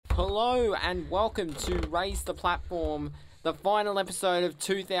Hello and welcome to Raise the Platform, the final episode of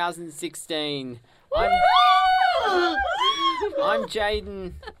 2016. I'm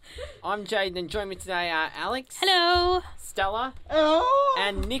Jaden. And join me today are Alex. Hello. Stella.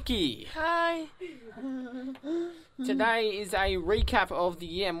 And Nikki. Hi. Today is a recap of the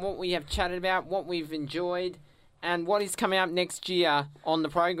year and what we have chatted about, what we've enjoyed, and what is coming up next year on the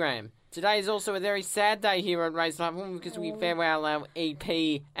program. Today is also a very sad day here at Raise the Platform because we farewell our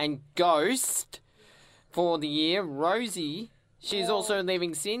EP and Ghost for the year. Rosie, she is also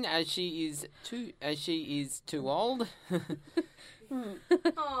leaving Sin as she is too old.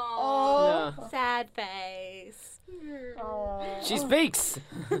 Oh, No. sad face. She speaks.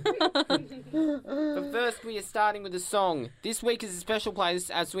 But first, we are starting with a song. This week is a special place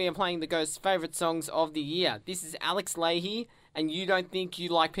as we are playing the Ghost's favourite songs of the year. This is Alex Leahy, and You Don't Think You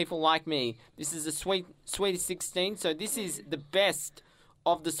Like People Like Me. This is the Sweetest 16, so this is the best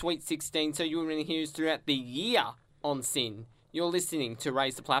of the Sweet 16, so you're going to hear us throughout the year on Sin. You're listening to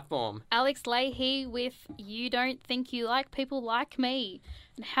Raise the Platform. Alex Leahy with You Don't Think You Like People Like Me.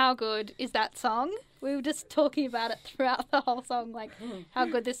 And how good is that song? We were just talking about it throughout the whole song, like how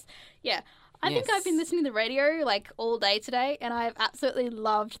good this... Yeah. I think I've been listening to the radio like all day today and I've absolutely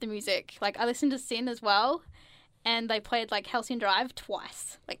loved the music. Like I listened to Sin as well and they played like Halcyon Drive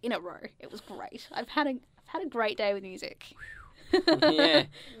twice, like in a row. It was great. I've had a great day with music. Yeah.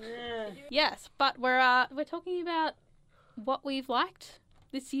 Yes, but we're talking about what we've liked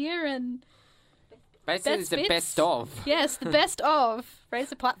this year and Basically, it's the best of. yes, the best of Raise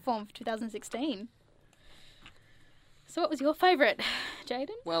the Platform for 2016. So what was your favourite, Jaden?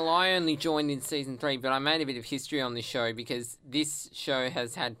 Well, I only joined in season 3, but I made a bit of history on this show because this show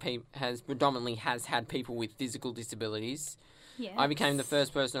has predominantly had people with physical disabilities. Yes. I became the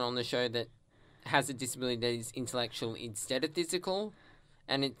first person on the show that has a disability that is intellectual instead of physical,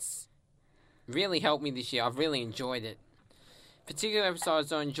 and it's really helped me this year. I've really enjoyed it. Particular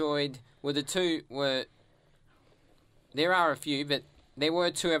episodes I enjoyed there are a few, but there were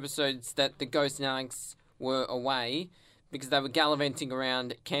 2 episodes that the Ghost and Alex were away because they were gallivanting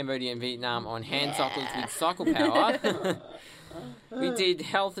around Cambodia and Vietnam on hand cycles with cycle power. We did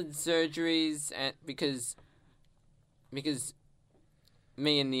health and surgeries because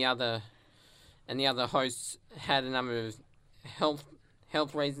me and the other hosts had a number of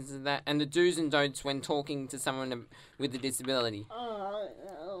health reasons of that, and the do's and don'ts when talking to someone with a disability.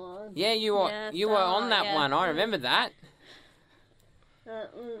 Yeah, you were on that one. I remember that.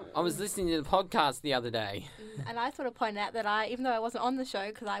 I was listening to the podcast the other day. And I sort of pointed out that even though I wasn't on the show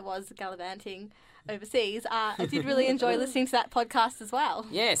because I was gallivanting overseas, I did really enjoy listening to that podcast as well.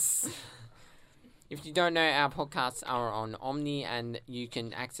 Yes. If you don't know, our podcasts are on Omni, and you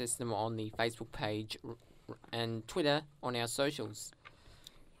can access them on the Facebook page and Twitter on our socials.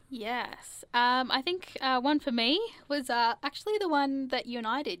 Yes. I think one for me was actually the one that you and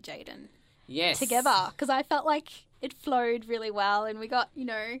I did, Jaden. Yes. Together, because I felt like it flowed really well and we got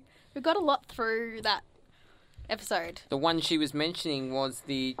a lot through that episode. The one she was mentioning was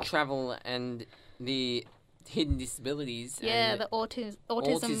the travel and the hidden disabilities. Yeah, and the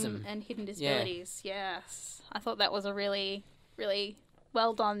autism and hidden disabilities. Yeah. Yes. I thought that was a really, really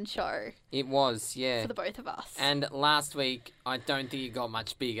well done show. It was, yeah. For the both of us. And last week, I don't think it got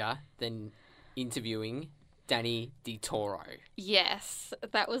much bigger than interviewing Danny DiToro. Yes,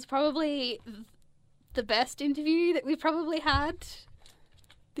 that was probably the best interview that we've probably had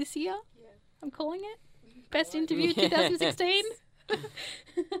this year. Yeah. I'm calling it. Best interview 2016.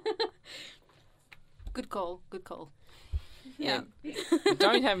 Good call. Yeah. We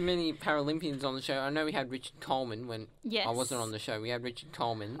don't have many Paralympians on the show. I know we had Richard Coleman when Yes. I wasn't on the show. We had Richard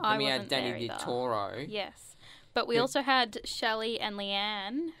Coleman. I Then we had wasn't there Danny either. DiToro. Yes. But we also had Shelley and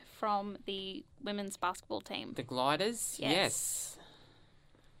Leanne from the women's basketball team. The Gliders? Yes.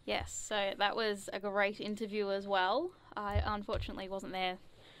 Yes, so that was a great interview as well. I unfortunately wasn't there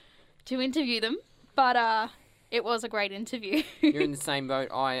to interview them, but it was a great interview. You're in the same boat.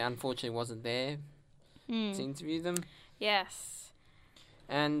 I unfortunately wasn't there to interview them. Yes.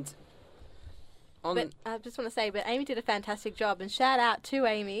 And But I just want to say, but Amy did a fantastic job, and shout out to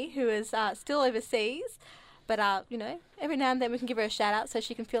Amy, who is still overseas. But, every now and then we can give her a shout out so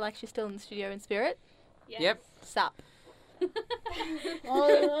she can feel like she's still in the studio in spirit. Yes. Yep. Sup.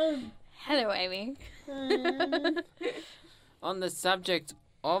 Hello, Amy. On the subject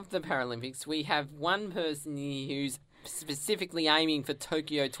of the Paralympics, we have one person here who's specifically aiming for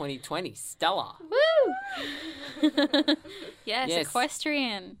Tokyo 2020, Stella. Woo! Yes,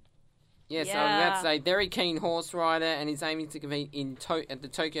 equestrian. Yes, I was about to say, very keen horse rider, and is aiming to compete at the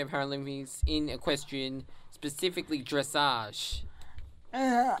Tokyo Paralympics in equestrian, specifically dressage.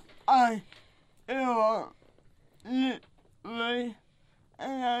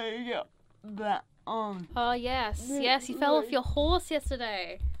 Yes, yes, you fell off your horse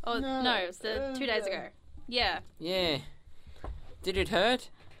yesterday. Oh, no, it was 2 days ago. Yeah. Yeah. Did it hurt?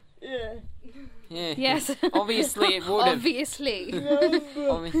 Yeah. Yeah. Yes. Obviously it would have. Obviously.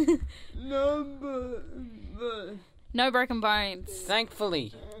 No, but No broken bones.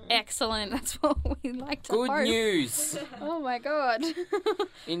 Thankfully. Excellent. That's what we like to Good hope. news. Oh my god.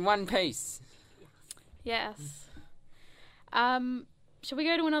 In one piece. Yes. Shall we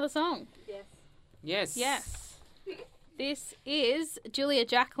go to another song? Yes. Yes. This is Julia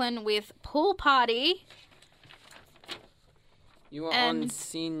Jacqueline with Pool Party. You are on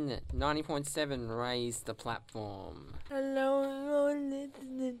Sin 90.7, Raise the Platform. hello, you're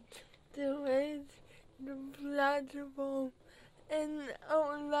listening to Raise the Platform, and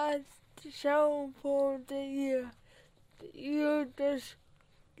our last show for the year. You just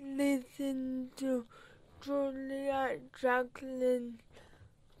listen to Julia Jacqueline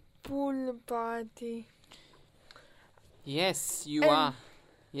Pool Party. Yes, you And- are.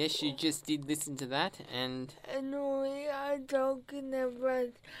 Yes, you just did listen to that, and And we are talking about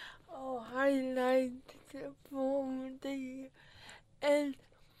our highlights from the year. And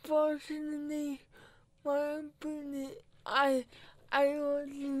fortunately, my opinion, I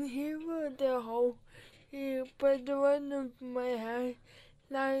wasn't here for the whole year, but one of my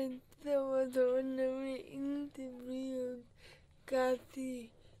highlights was when we interviewed Kathy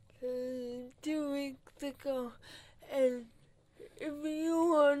 2 weeks ago. And if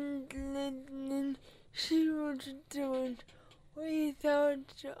you weren't listening, she was doing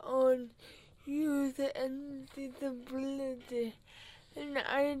research on youth and disability, and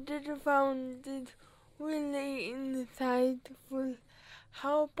I just found it really insightful.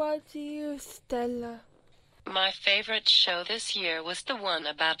 How about you, Stella? My favorite show this year was the one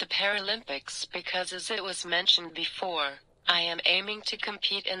about the Paralympics because, as it was mentioned before, I am aiming to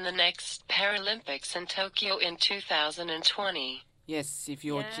compete in the next Paralympics in Tokyo in 2020. yes, if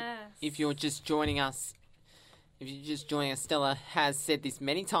you're Yes. just joining us, Stella has said this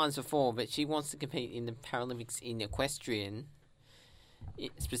many times before, but she wants to compete in the Paralympics in equestrian,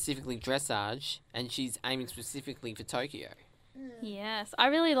 specifically dressage, and she's aiming specifically for Tokyo. Yes, I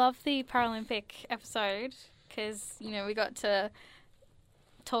really loved the Paralympic episode because, we got to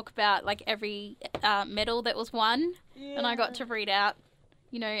talk about like every medal that was won, and I got to read out,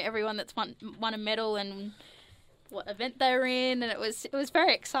 everyone that's won a medal and what event they were in, and it was a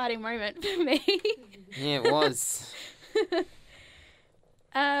very exciting moment for me. Yeah, it was.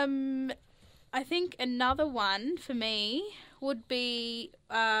 I think another one for me would be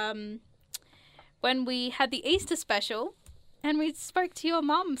when we had the Easter special and we spoke to your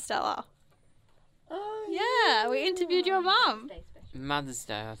mum, Stella. Oh, Yeah, we interviewed your mum. Mother's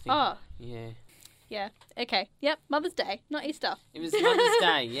Day, I think. Oh, Yeah. yeah. Okay. Yep, Mother's Day, not Easter. It was Mother's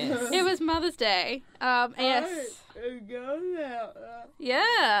Day, yes. It was Mother's Day. Yes.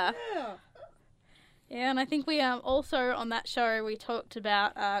 Yeah. Yeah, and I think we also on that show we talked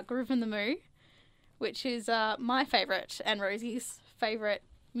about Groove in the Moo, which is my favourite and Rosie's favourite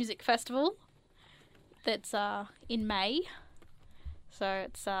music festival. That's in May. So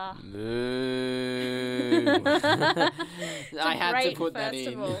it's Moo. I had to put that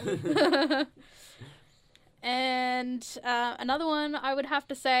in. And another one I would have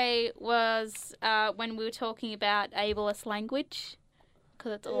to say was when we were talking about ableist language,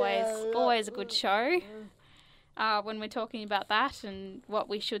 because it's always a good show. When we're talking about that and what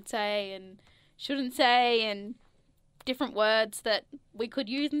we should say and shouldn't say and different words that we could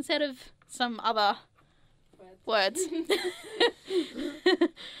use instead of some other words. Two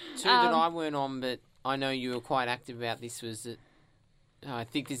that I weren't on, but I know you were quite active about this was that I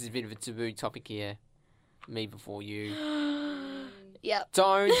think this is a bit of a taboo topic here. Me before you. Yep.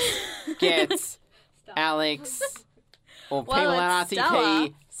 Don't get Alex or people Well, at it's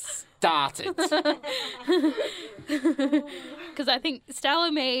RTP started. Because I think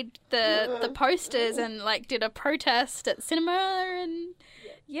Stella made the posters and like did a protest at cinema and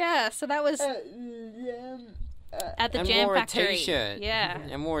so that was at the And Jam wore a Factory. t-shirt. Yeah.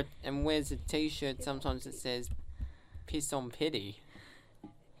 And wears a t-shirt sometimes that says "Piss on Pity."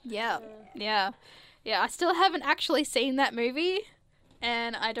 Yeah. I still haven't actually seen that movie,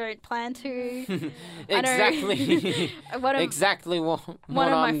 and I don't plan to. Exactly. Exactly what one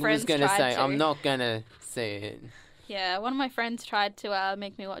of my I was friends going to tried say. to. I'm not going to say it. Yeah, one of my friends tried to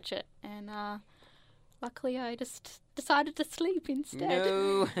make me watch it, and luckily I just decided to sleep instead.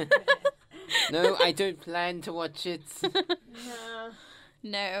 No. No, I don't plan to watch it.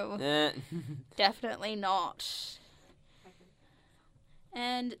 No, definitely not.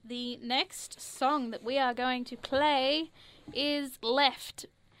 And the next song that we are going to play is Left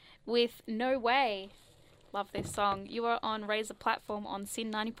with No Way. Love this song. You are on Raise the Platform on Sin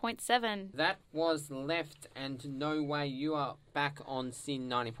 90.7. That was Left and No Way. You are back on Sin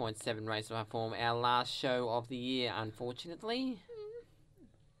 90.7 Race Platform, our last show of the year, unfortunately.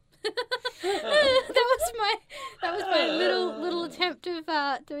 that was my little attempt of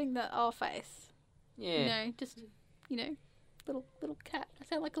doing the face. Yeah. You know, just little cat. I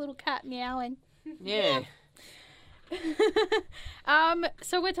sound like a little cat meowing. Yeah.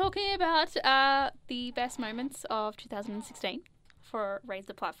 So we're talking about the best moments of 2016 for Raise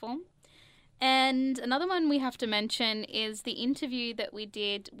the Platform. And another one we have to mention is the interview that we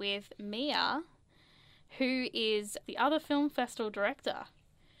did with Mia, who is the other film festival director.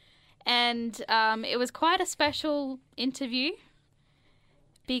 And it was quite a special interview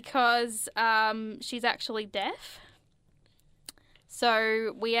because she's actually deaf.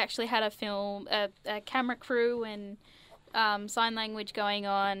 So we actually had a camera crew and sign language going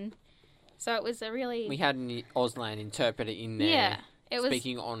on. So it was a really... We had an Auslan interpreter in there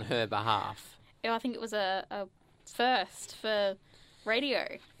speaking on her behalf. I think it was a first for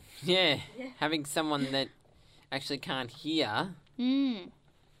radio. Yeah, having someone that actually can't hear...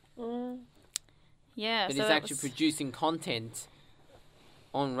 Yeah, but so is actually producing content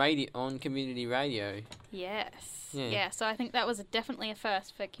on radio, on community radio. Yes. Yeah. Yeah, so I think that was definitely a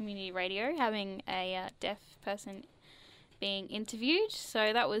first for community radio, having a deaf person being interviewed.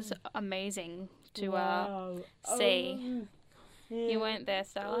 So that was amazing to see. You weren't there,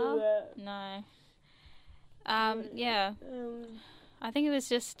 Stella? No. Yeah. I think it was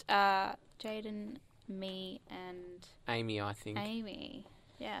just Jaden, me, and... Amy, I think. Amy,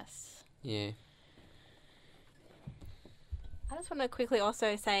 yes. Yeah. I just want to quickly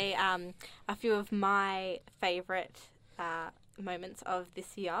also say a few of my favourite moments of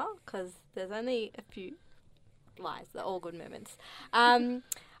this year, because there's only a few lies. They're all good moments. I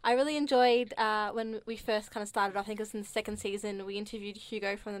really enjoyed when we first kind of started off, I think it was in the second season, we interviewed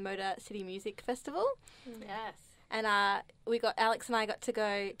Hugo from the Motor City Music Festival. Yes. And Alex and I got to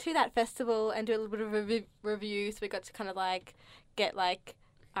go to that festival and do a little bit of a review, so we got to kind of like get like,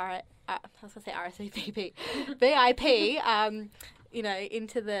 I was going to say RSVP, VIP, you know,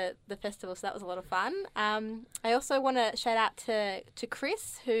 into the festival, so that was a lot of fun. I also want to shout out to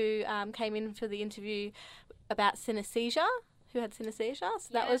Chris, who came in for the interview about synesthesia, who had synesthesia, so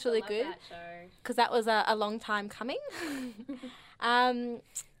that was really good, because that was a long time coming. I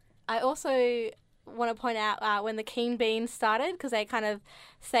also want to point out when the Keen Beans started, because they kind of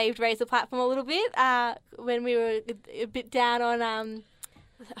saved Raise the Platform a little bit when we were a bit down on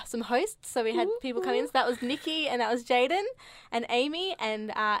some hosts, so we had people come in. So that was Nikki, and that was Jaden, and Amy, and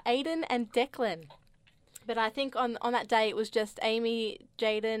Aiden, and Declan. But I think on that day it was just Amy,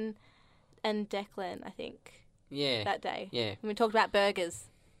 Jaden, and Declan, I think. Yeah. That day. Yeah. And we talked about burgers.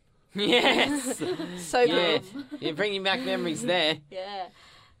 Yes. So Yeah. good. You're bringing back memories there. Yeah.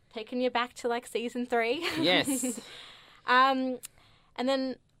 Taking you back to like season 3. Yes. And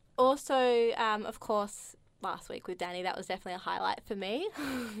then also, of course, last week with Danny, that was definitely a highlight for me,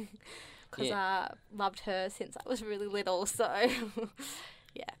 because I loved her since I was really little, so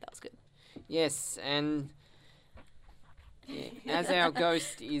yeah, that was good. Yes, and as our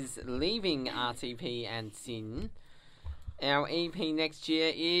ghost is leaving RTP and Sin, our EP next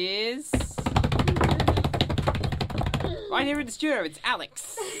year is... Right here in the studio, it's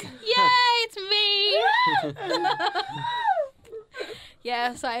Alex. Yay, it's me!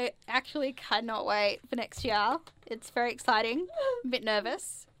 Yes, I actually cannot wait for next year. It's very exciting. I'm a bit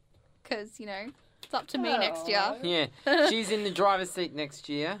nervous because, you know, it's up to me next year. Yeah, she's in the driver's seat next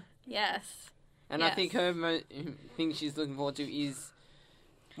year. Yes. And I think her thing she's looking forward to is...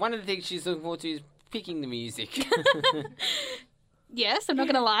 One of the things she's looking forward to is picking the music. Yes, I'm not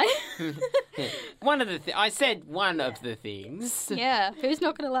going to lie. One of the I said one of the things. Yeah, who's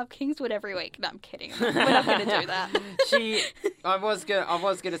not going to love Kingswood every week? No, I'm kidding. We're not going to do that. I was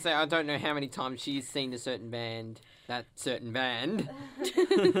gonna say I don't know how many times she's seen a certain band. That certain band.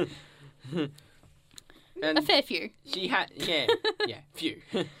 And a fair few. She had few.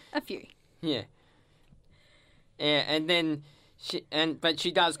 A few. Yeah. Yeah, and then but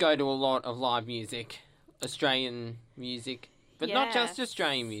she does go to a lot of live music, Australian music. But not just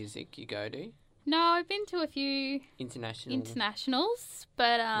Australian music you go to. No, I've been to a few internationals,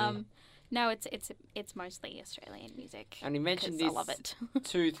 but no, it's mostly Australian music. And we mentioned this I love it.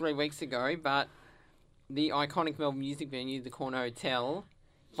 2-3 weeks ago, but the iconic Melbourne music venue, the Corner Hotel,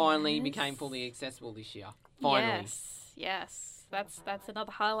 finally became fully accessible this year. Finally. Yes. That's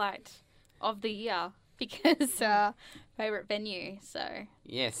another highlight of the year because favourite venue. So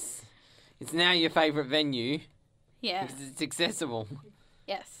yes, it's now your favourite venue. Yeah. Because it's accessible.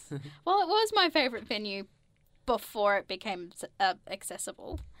 Yes. Well, it was my favourite venue before it became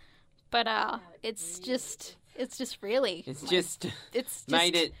accessible. But it's just really It's just it's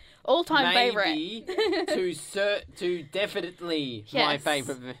made just it all-time favorite. maybe to definitely my Yes.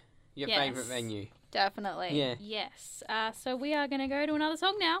 favourite, your Yes. favourite venue. Definitely. Yeah. Yes. So we are going to go to another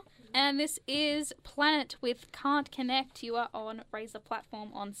song now. And this is Planet with Can't Connect. You are on Raise the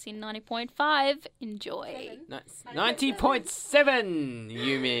Platform on Sin 90.5. Enjoy. Nice. 90.7,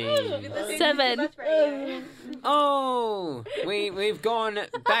 you mean? 7. Oh, we've gone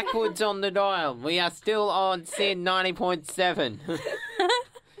backwards on the dial. We are still on Sin 90.7.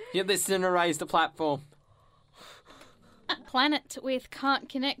 You're listening to Raise the Platform. Planet with Can't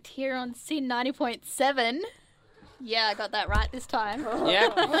Connect here on Sin 90.7. Yeah, I got that right this time.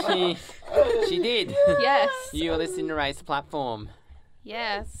 Yep, she did. Yes. You're listening to Raise the Platform.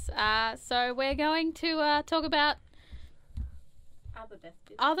 Yes. So we're going to talk about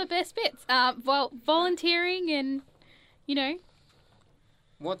other best bits. Volunteering and, you know.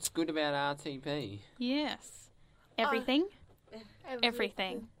 What's good about RTP? Yes. Everything.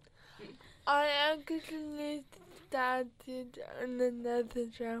 Everything. I actually started on another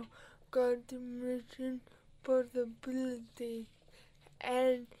show called Mission Possibility,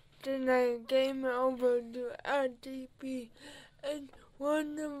 and then I came over to RTP, and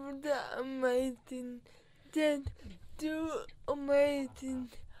one of the amazing, just two amazing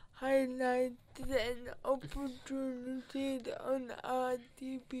highlights and opportunities on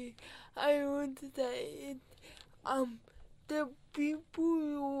RTP. I would say the people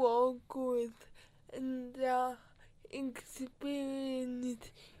you work with and the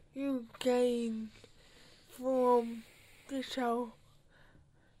experience you gain from the show.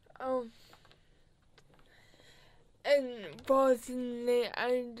 And personally,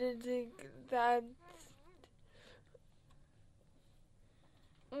 I just think that's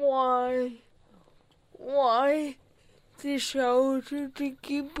why the show should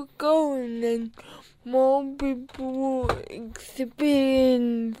keep going and more people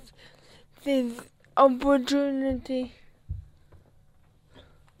experience this opportunity.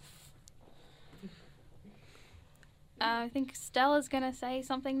 I think Stella's going to say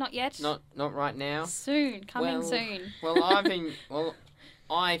something. Not yet. Not right now. Soon. Coming soon.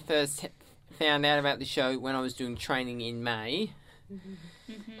 I first found out about the show when I was doing training in May,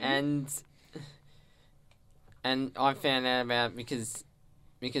 and I found out about because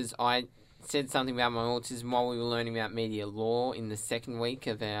I said something about my autism while we were learning about media law in the second week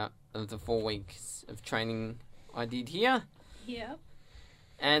of the 4 weeks of training I did here. Yeah.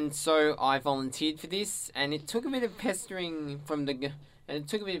 And so I volunteered for this, and it took a bit of pestering from the guy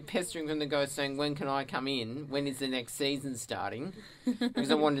saying, when can I come in? When is the next season starting?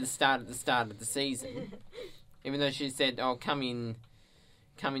 Because I wanted to start at the start of the season. Even though she said, oh, come in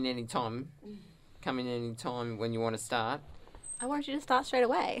any time. Come in any time when you want to start. I wanted you to start straight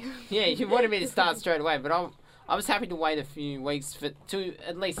away. Yeah, you wanted me to start straight away, but I was happy to wait a few weeks to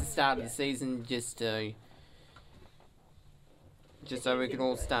at least the start of the season just so we could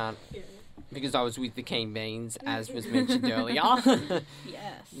all start. Because I was with the Keen Beans, as was mentioned earlier.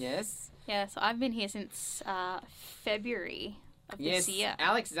 Yes. Yes. Yeah, so I've been here since February of this year.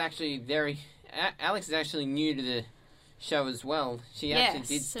 Alex is actually new to the show as well. She actually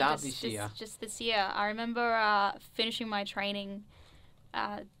did start this year. Just this year. I remember finishing my training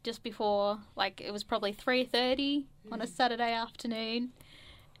just before, it was probably 3:30 on a Saturday afternoon.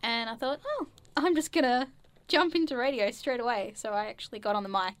 And I thought, I'm just going to jump into radio straight away. So I actually got on the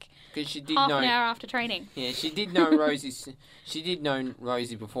mic an hour after training. Yeah, she did know Rosie. She did know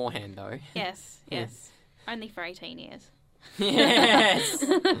Rosie beforehand, though. Yes. Only for 18 years. Yes.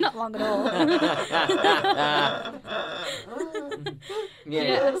 Not long at all.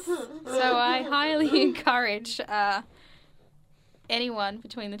 Yes. So I highly encourage anyone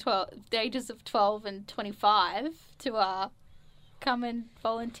between the ages of 12 and 25 to come and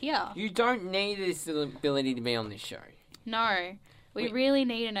volunteer. You don't need a disability to be on this show. No. We really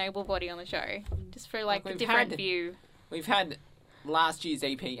need an able body on the show. Just for a different view. We've had last year's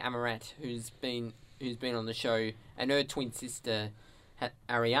EP Amarat, who's been on the show, and her twin sister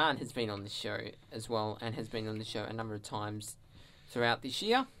Ariane has been on the show as well, and has been on the show a number of times throughout this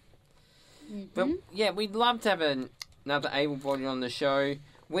year. Mm-hmm. But yeah, we'd love to have another able body on the show.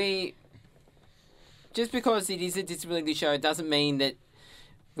 Just because it is a disability show doesn't mean that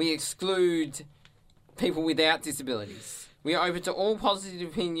we exclude people without disabilities. We are open to all positive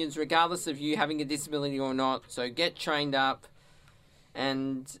opinions regardless of you having a disability or not. So get trained up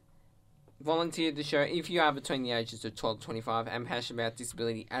and volunteer at the show if you are between the ages of 12 to 25 and passionate about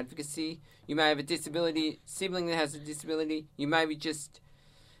disability advocacy. You may have a disability, sibling that has a disability. You maybe just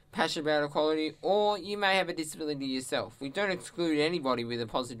passionate about equality, or you may have a disability yourself. We don't exclude anybody with a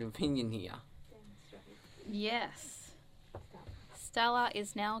positive opinion here. Yes. Stella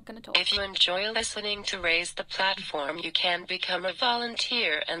is now going to talk. If you enjoy listening to Raise the Platform, you can become a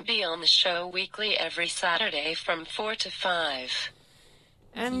volunteer and be on the show weekly every Saturday from 4 to 5.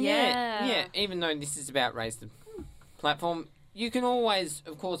 And yeah, even though this is about Raise the Platform, you can always,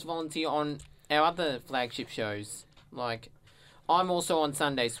 of course, volunteer on our other flagship shows. Like, I'm also on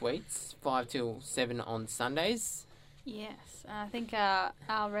Sunday Sweets, 5 till 7 on Sundays. Yes, I think our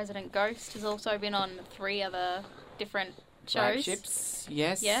resident ghost has also been on 3 other different shows. Flagships,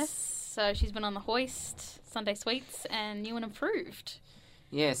 yes. Yes, so she's been on The Hoist, Sunday Sweets, and New and Improved.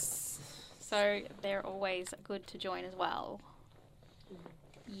 Yes. So they're always good to join as well.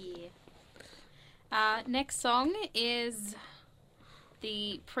 Yeah. Next song is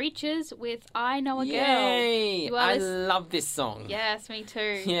The Preachers with I Know a Girl. Yay! You are I love this song. Yes, me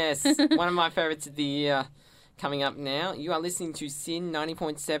too. Yes, one of my favourites of the year coming up now. You are listening to Sin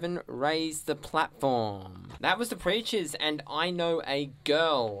 90.7, Raise the Platform. That was The Preachers and I Know a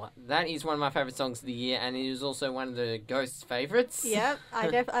Girl. That is one of my favourite songs of the year, and it is also one of the Ghost's favourites. Yep,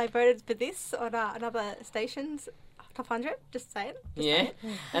 I voted for this on another station's top 100. Just saying.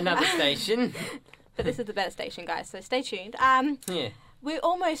 Another station. But this is the better station, guys, so stay tuned. Yeah. We're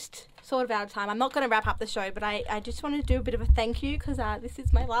almost sort of out of time. I'm not going to wrap up the show, but I just want to do a bit of a thank you because this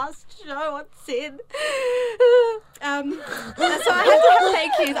is my last show on Sin. So I have to have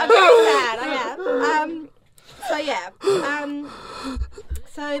thank yous. I'm very sad. I am.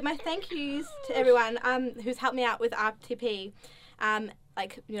 So my thank yous to everyone who's helped me out with RTP,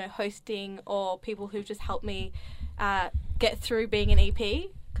 like, you know, hosting, or people who've just helped me get through being an EP.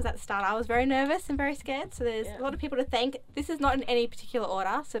 Because at the start I was very nervous and very scared, so there's a lot of people to thank. This is not in any particular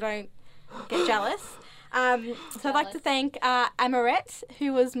order, so don't get jealous. So I'd like to thank Amaret,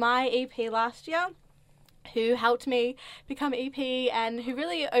 who was my EP last year, who helped me become EP and who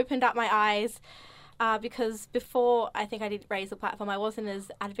really opened up my eyes, because before I think I did Raise the Platform, I wasn't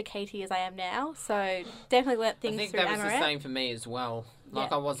as advocatey as I am now, so definitely learnt things through Amaret. I think that was the same for me as well.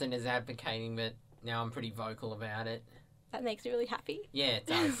 Like, I wasn't as advocating, but now I'm pretty vocal about it. That makes me really happy. Yeah, it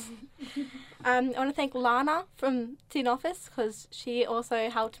does. I want to thank Lana from Sin Office, because she also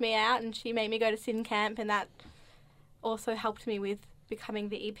helped me out and she made me go to Sin Camp, and that also helped me with becoming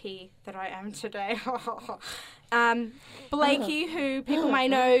the EP that I am today. Blakey, who people may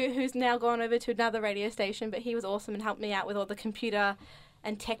know, who's now gone over to another radio station, but he was awesome and helped me out with all the computer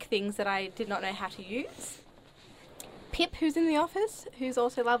and tech things that I did not know how to use. Pip, who's in the office, who's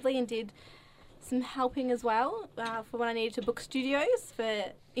also lovely and did some helping as well for when I needed to book studios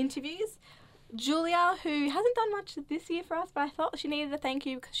for interviews. Julia, who hasn't done much this year for us, but I thought she needed a thank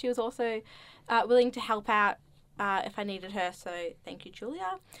you because she was also willing to help out if I needed her, so thank you,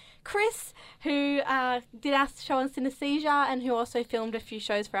 Julia. Chris, who did our show on synesthesia and who also filmed a few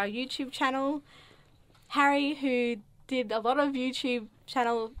shows for our YouTube channel. Harry, who did a lot of YouTube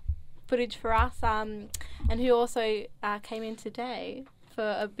channel footage for us, and who also came in today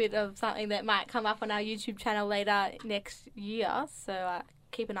for a bit of something that might come up on our YouTube channel later next year, so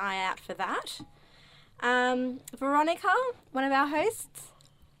keep an eye out for that. Veronica, one of our hosts.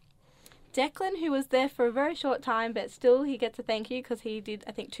 Declan, who was there for a very short time, but still he gets a thank you because he did,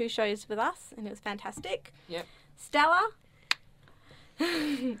 I think, 2 shows with us, and it was fantastic. Yep. Stella.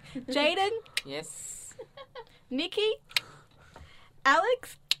 Jaden. Yes. Nikki.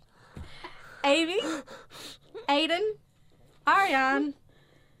 Alex. Amy. Aiden. Ariane.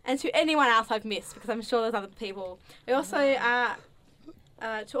 And to anyone else I've missed, because I'm sure there's other people. We also, to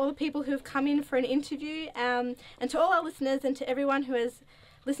all the people who have come in for an interview, and to all our listeners and to everyone who has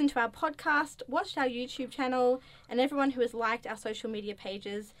listened to our podcast, watched our YouTube channel, and everyone who has liked our social media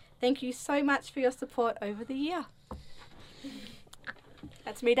pages, thank you so much for your support over the year.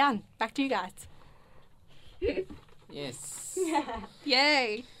 That's me done. Back to you guys. Yes.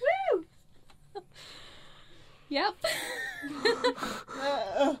 Yay. Woo! Yep.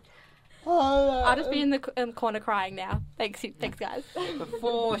 I'll just be in the corner crying now. Thanks, guys.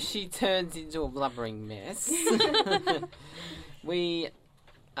 Before she turns into a blubbering mess, we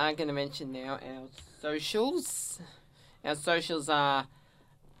are going to mention now our socials. Our socials are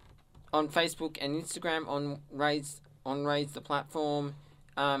on Facebook and Instagram on Raise the Platform,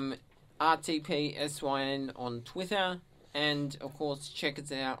 RTPSYN on Twitter, and of course check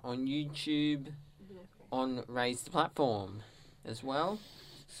us out on YouTube on Raise the Platform as well.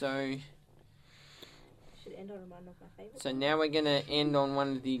 So Should end on one of my favourites. So now we're going to end on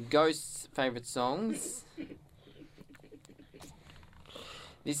one of the Ghosts' favourite songs.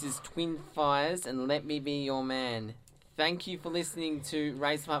 This is Twin Fires and Let Me Be Your Man. thank you for listening to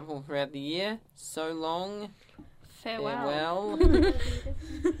Raise the Platform throughout the year. So long. Farewell.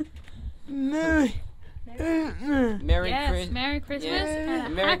 Merry Christmas. Merry Christmas Yes.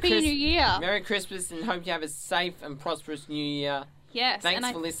 and Merry Happy Chris- New Year. Merry Christmas, and hope you have a safe and prosperous New Year. Yes. Thanks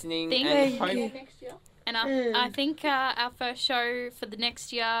and for listening. think- And Thank you. hope I think our first show for the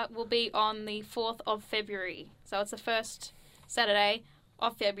next year will be on the 4th of February. So it's the first Saturday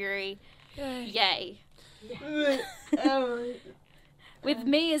of February. Yay. With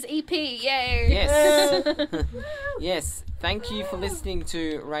me as EP. Yay. Yes. Yes. Thank you for listening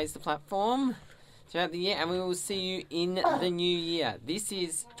to Raise the Platform throughout the year, and we will see you in the new year. This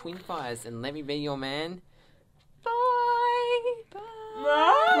is Twin Fires, and let me be your man. Bye.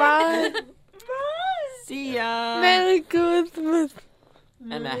 Bye. See ya. Merry Christmas.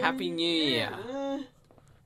 And a Happy New Year.